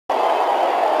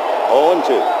0-2.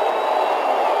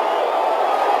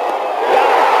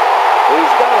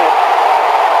 He's done it.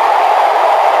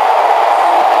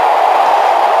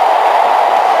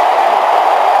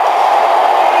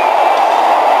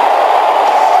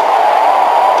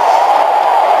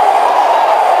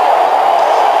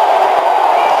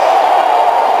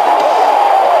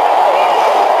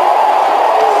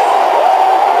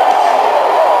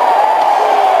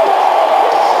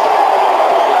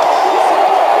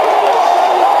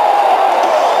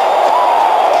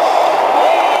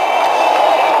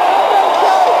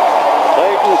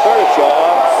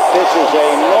 Kershaw pitches a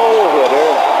no-hitter,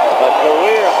 a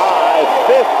career-high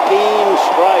 15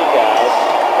 strikeouts,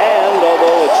 and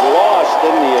although it's lost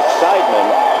in the excitement,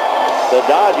 the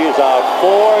Dodgers are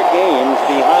 4 games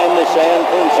behind the San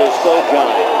Francisco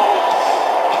Giants.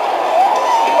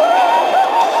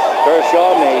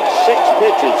 Kershaw made 6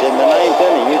 pitches in the 9th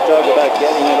inning. You talk about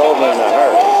getting it over in a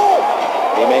hurry.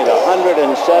 He made 107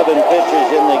 pitches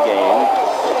in the game.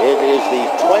 It is the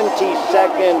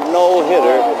 22nd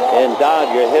no-hitter in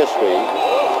Dodger history,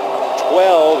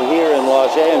 12 here in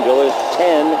Los Angeles,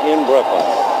 10 in Brooklyn.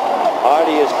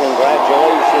 Heartiest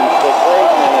congratulations to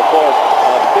Clayton, and of course,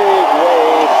 a big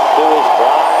wave to his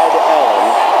bride, Ellen.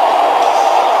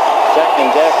 Second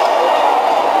deck,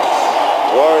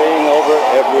 worrying over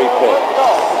every pitch.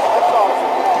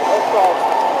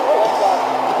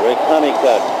 Rick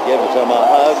Honeycutt gives him a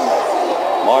hug.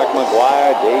 Mark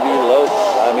McGuire, Davey Lopes,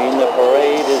 I mean, the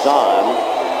parade is on.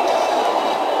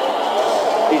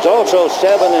 He's also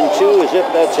 7-2, as if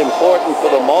that's important for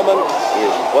the moment. He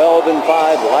is 12-5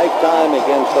 lifetime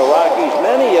against the Rockies.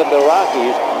 Many of the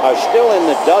Rockies are still in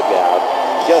the dugout,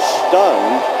 just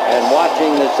stunned and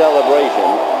watching the celebration.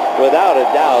 Without a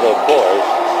doubt, of course,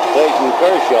 Clayton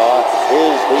Kershaw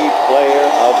is the player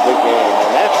of the game.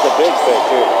 And that's the big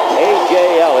picture.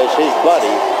 A.J. Ellis, his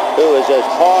buddy, who is as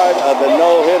part of the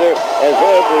no-hitter as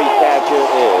every catcher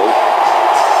is.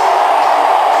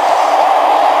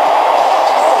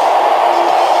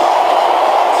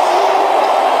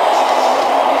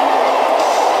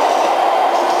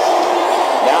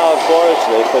 Now, of course,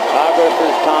 the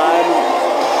photographer's time.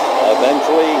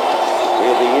 Eventually,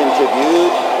 he'll be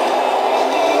interviewed.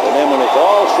 And then when it's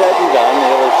all said and done,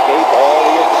 he'll escape all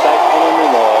the excitement and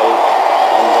the noise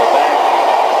and go back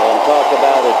and talk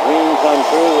about a dream come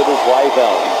true with his wife,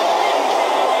 Ellen.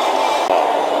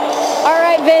 All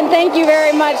right, Vin, thank you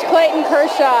very much. Clayton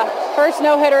Kershaw, first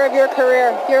no-hitter of your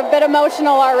career. You're a bit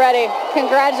emotional already.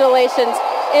 Congratulations.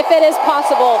 If it is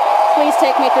possible, please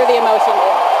take me through the emotion.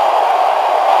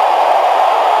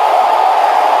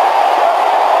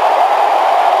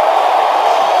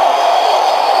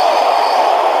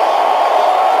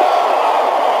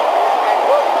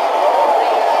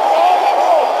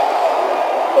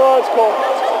 Cold.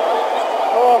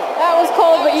 That was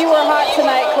cold, but you were hot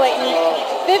tonight, Clayton.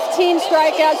 15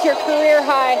 strikeouts, your career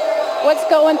high. What's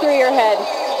going through your head?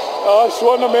 It's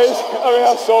wasn't amazing. I mean,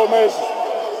 that's so amazing.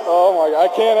 Oh my God, I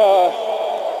can't,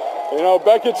 you know,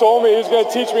 Becket told me he was going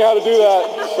to teach me how to do that.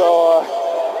 So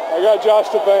I got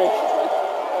Josh to thank.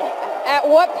 At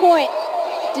what point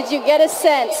did you get a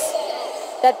sense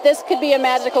that this could be a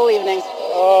magical evening?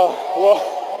 Well,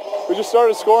 we just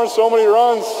started scoring so many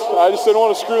runs. I just didn't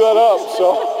want to screw that up,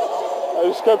 so I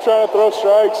just kept trying to throw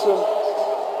strikes, and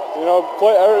you know,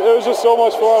 it was just so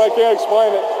much fun. I can't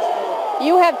explain it.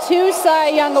 You have 2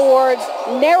 Cy Young Awards,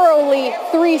 narrowly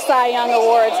 3 Cy Young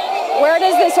Awards. Where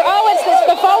does this? Oh, it's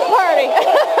the foam party.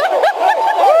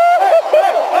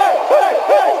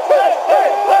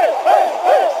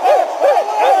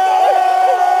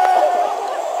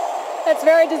 That's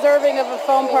very deserving of a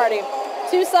foam party.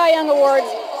 2 Cy Young Awards,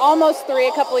 almost 3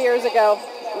 a couple of years ago.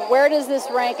 Where does this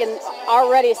rank in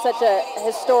already such a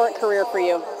historic career for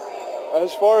you?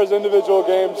 As far as individual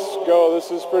games go,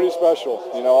 this is pretty special.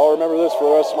 You know, I'll remember this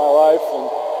for the rest of my life, and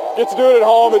get to do it at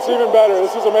home, it's even better.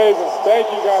 This is amazing. Thank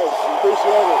you, guys.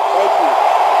 Appreciate it. Thank you.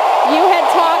 You had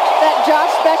talked that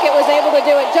Josh Becket was able to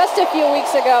do it just a few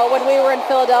weeks ago when we were in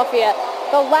Philadelphia.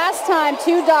 The last time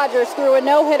 2 Dodgers threw a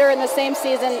no-hitter in the same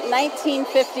season,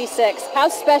 1956. How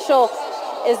special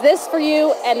is this for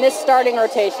you and this starting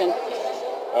rotation?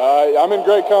 I'm in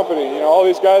great company. You know, all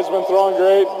these guys have been throwing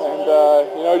great, and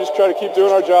you know, just try to keep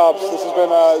doing our jobs. This has been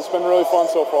it's been really fun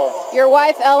so far. Your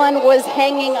wife Ellen was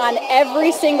hanging on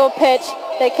every single pitch.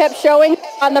 They kept showing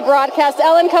on the broadcast.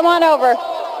 Ellen, come on over.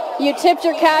 You tipped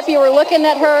your cap. You were looking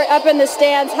at her up in the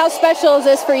stands. How special is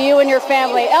this for you and your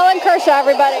family? Ellen Kershaw,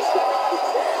 everybody.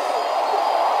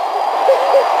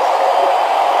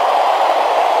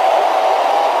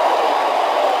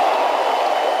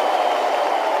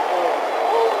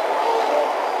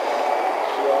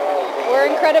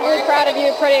 incredibly proud of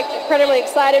you, incredibly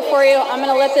excited for you. I'm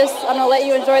going to let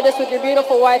you enjoy this with your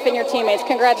beautiful wife and your teammates.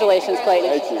 Congratulations,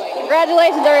 Clayton. Thank you.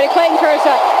 Congratulations, everybody. Clayton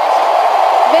Kershaw.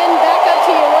 Ben, back up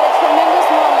to you. What a tremendous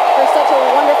moment for such a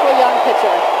wonderful young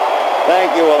pitcher.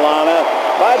 Thank you, Alana.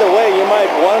 By the way, you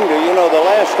might wonder, the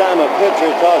last time a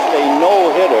pitcher tossed a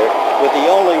no-hitter with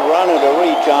the only runner to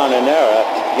reach on an error,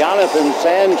 Jonathan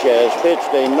Sanchez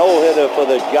pitched a no-hitter for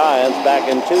the Giants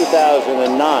back in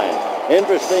 2009.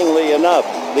 Interestingly enough,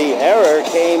 the error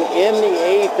came in the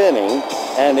 8th inning,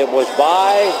 and it was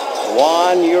by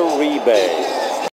Juan Uribe.